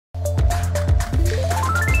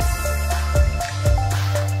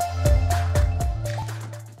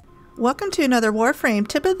Welcome to another Warframe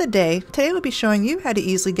Tip of the Day. Today we'll be showing you how to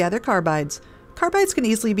easily gather Carbides. Carbides can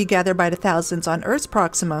easily be gathered by the thousands on Earth's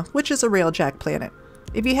Proxima, which is a railjack planet.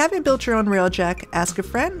 If you haven't built your own railjack, ask a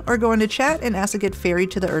friend or go into chat and ask to get ferried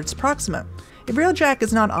to the Earth's Proxima. If railjack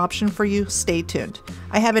is not an option for you, stay tuned.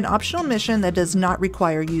 I have an optional mission that does not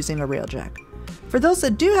require using a railjack. For those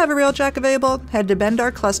that do have a railjack available, head to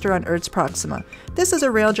Bendar Cluster on Earth's Proxima. This is a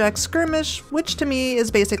railjack skirmish, which to me is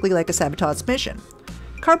basically like a sabotage mission.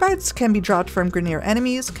 Carbides can be dropped from Grineer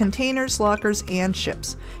enemies, containers, lockers, and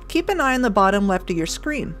ships. Keep an eye on the bottom left of your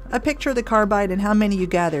screen. A picture of the Carbide and how many you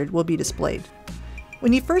gathered will be displayed.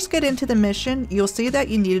 When you first get into the mission, you'll see that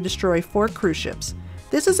you need to destroy 4 cruise ships.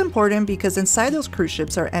 This is important because inside those cruise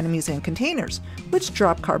ships are enemies and containers, which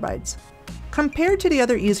drop Carbides. Compared to the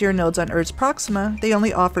other easier nodes on Earth's Proxima, they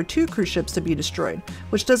only offer 2 cruise ships to be destroyed,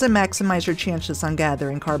 which doesn't maximize your chances on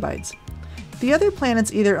gathering Carbides. The other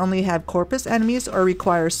planets either only have corpus enemies or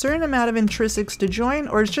require a certain amount of intrinsics to join,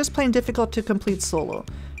 or is just plain difficult to complete solo.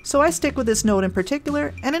 So I stick with this node in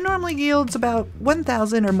particular, and it normally yields about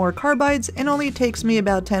 1,000 or more Carbides and only takes me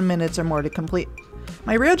about 10 minutes or more to complete.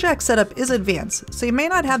 My railjack setup is advanced, so you may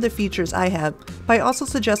not have the features I have, but I also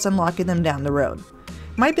suggest unlocking them down the road.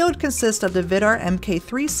 My build consists of the Vidar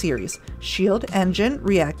MK3 series, shield, engine,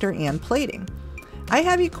 reactor, and plating. I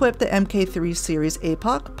have equipped the MK3 series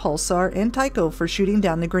APOC, Pulsar, and Tycho for shooting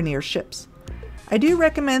down the Grineer ships. I do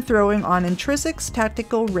recommend throwing on Intrinsics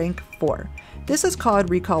Tactical Rank 4. This is called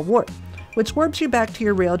Recall Warp, which warps you back to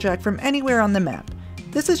your railjack from anywhere on the map.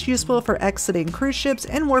 This is useful for exiting cruise ships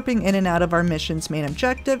and warping in and out of our mission's main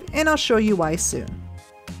objective, and I'll show you why soon.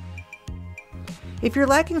 If you're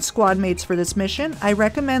lacking squad mates for this mission, I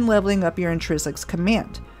recommend leveling up your Intrinsics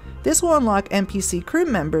command. This will unlock NPC crew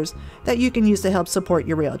members that you can use to help support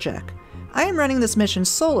your railjack. I am running this mission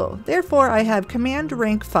solo, therefore I have Command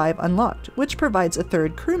Rank 5 unlocked, which provides a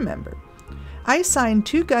 3rd crew member. I assigned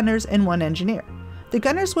 2 gunners and 1 engineer. The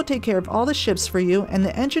gunners will take care of all the ships for you, and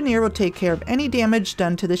the engineer will take care of any damage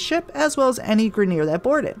done to the ship as well as any Grineer that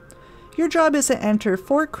boarded. Your job is to enter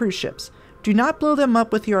 4 cruise ships. Do not blow them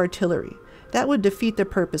up with your artillery. That would defeat the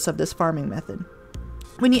purpose of this farming method.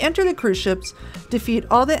 When you enter the cruise ships, defeat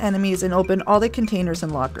all the enemies and open all the containers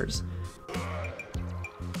and lockers.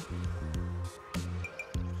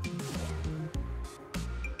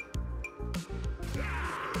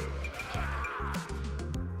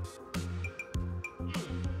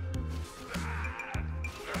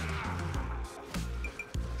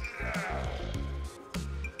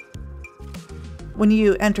 When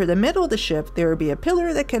you enter the middle of the ship, there will be a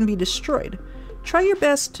pillar that can be destroyed. Try your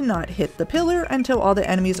best to not hit the pillar until all the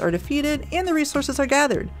enemies are defeated and the resources are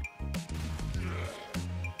gathered.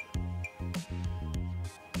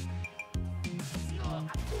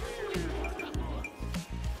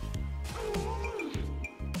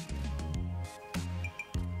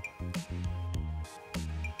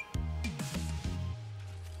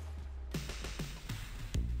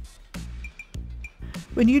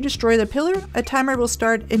 When you destroy the pillar, a timer will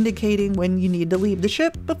start indicating when you need to leave the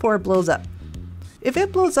ship before it blows up. If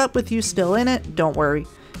it blows up with you still in it, don't worry.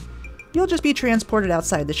 You'll just be transported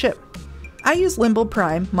outside the ship. I use Limbo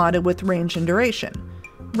Prime modded with range and duration.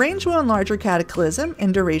 Range will enlarge your cataclysm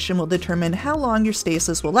and duration will determine how long your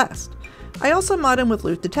stasis will last. I also mod him with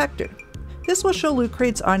loot detector. This will show loot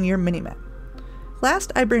crates on your minimap.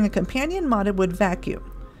 Last, I bring a companion modded with vacuum.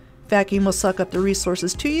 Vacuum will suck up the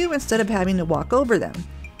resources to you instead of having to walk over them.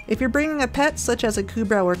 If you're bringing a pet such as a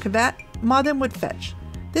Kubra or Kavat, mod them with fetch.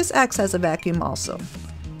 This acts as a vacuum also.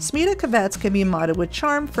 Smita Kavats can be modded with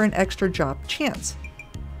charm for an extra drop chance.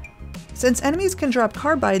 Since enemies can drop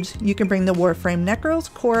Carbides, you can bring the Warframe Necros,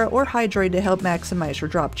 Korra, or Hydroid to help maximize your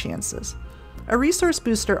drop chances. A resource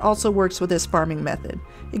booster also works with this farming method.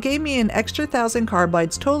 It gave me an extra 1,000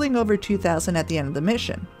 Carbides, totaling over 2,000 at the end of the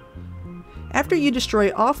mission. After you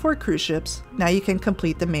destroy all 4 cruise ships, now you can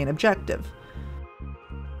complete the main objective.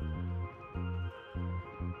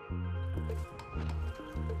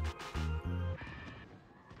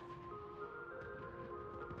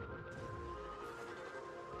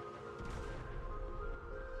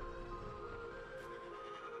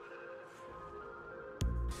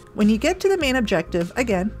 When you get to the main objective,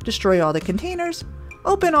 again, destroy all the containers,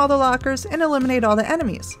 open all the lockers, and eliminate all the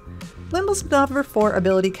enemies. Limble's number 4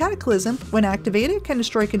 ability Cataclysm, when activated, can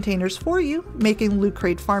destroy containers for you, making loot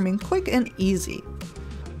crate farming quick and easy.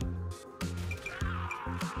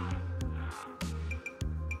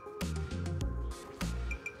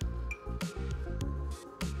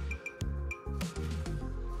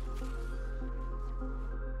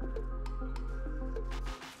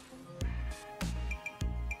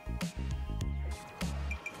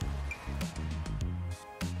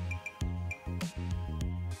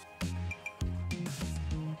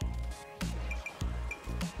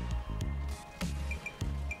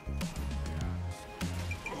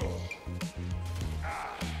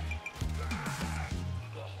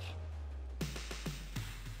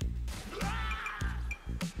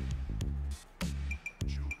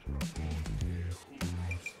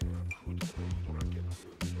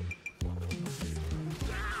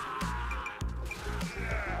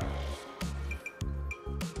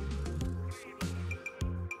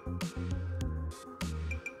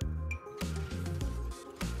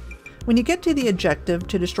 When you get to the objective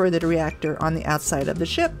to destroy the reactor on the outside of the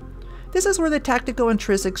ship, this is where the tactical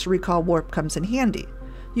intrinsics recall warp comes in handy.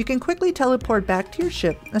 You can quickly teleport back to your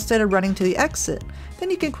ship instead of running to the exit, then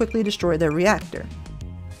you can quickly destroy the reactor.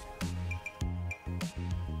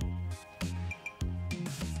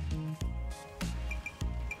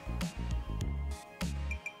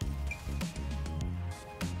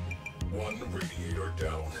 One radiator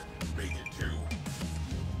down. Make it 2.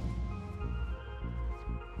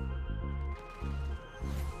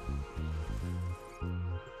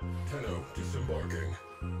 Tenno disembarking.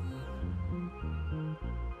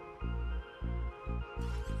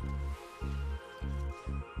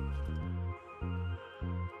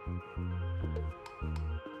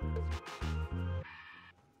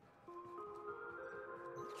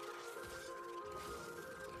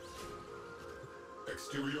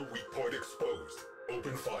 Exterior weak point exposed.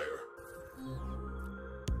 Open fire.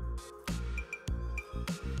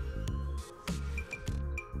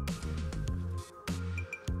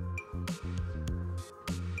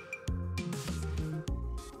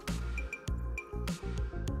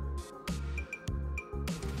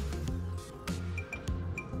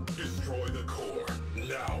 Destroy the core,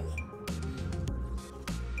 now!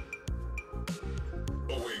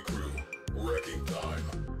 Away crew, wrecking time.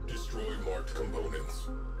 Destroy marked components.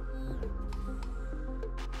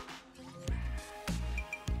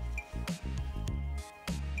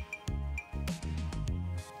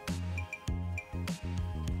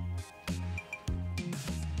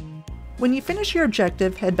 When you finish your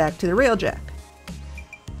objective, head back to the railjack.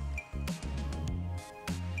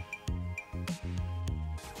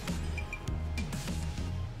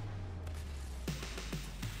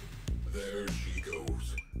 There she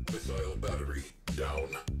goes. Missile battery down.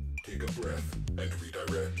 Take a breath and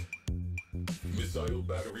redirect. Missile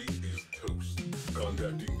battery is toast.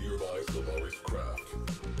 Contacting nearby Solaris craft.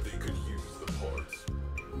 They could use the parts.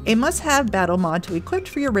 A must-have battle mod to equip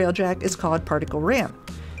for your railjack is called Particle Ram.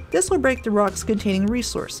 This will break the rocks containing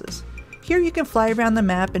resources. Here you can fly around the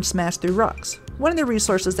map and smash through rocks. One of the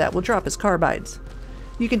resources that will drop is Carbides.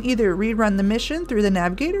 You can either rerun the mission through the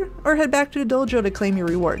navigator or head back to the dojo to claim your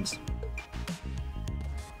rewards.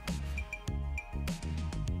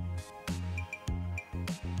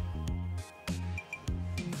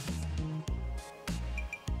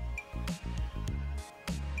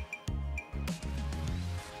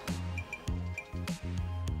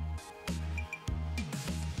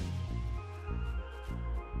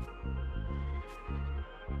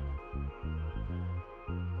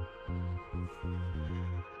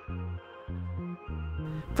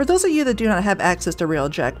 For those of you that do not have access to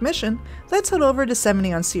Railjack mission, let's head over to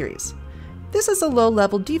 70 on Series. This is a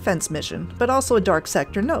low-level defense mission, but also a dark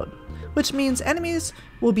sector node, which means enemies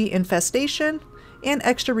will be infestation and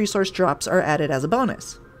extra resource drops are added as a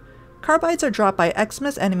bonus. Carbides are dropped by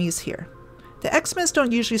Xmas enemies here. The Xmas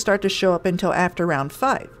don't usually start to show up until after round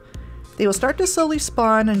 5. They will start to slowly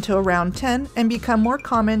spawn until round 10 and become more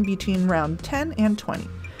common between round 10 and 20.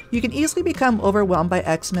 You can easily become overwhelmed by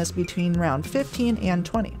Xmas between round 15 and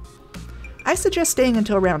 20. I suggest staying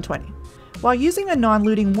until round 20. While using a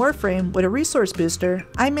non-looting Warframe with a resource booster,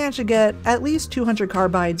 I managed to get at least 200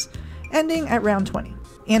 Carbides, ending at round 20,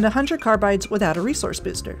 and 100 Carbides without a resource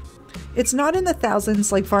booster. It's not in the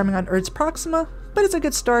thousands like farming on Earth's Proxima, but it's a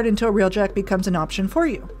good start until Railjack becomes an option for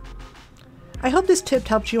you. I hope this tip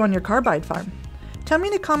helped you on your Carbide farm. Tell me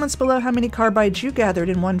in the comments below how many Carbides you gathered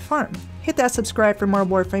in one farm. Hit that subscribe for more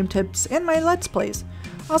Warframe tips and my Let's Plays.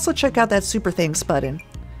 Also check out that super thanks button.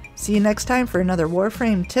 See you next time for another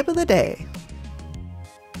Warframe tip of the day.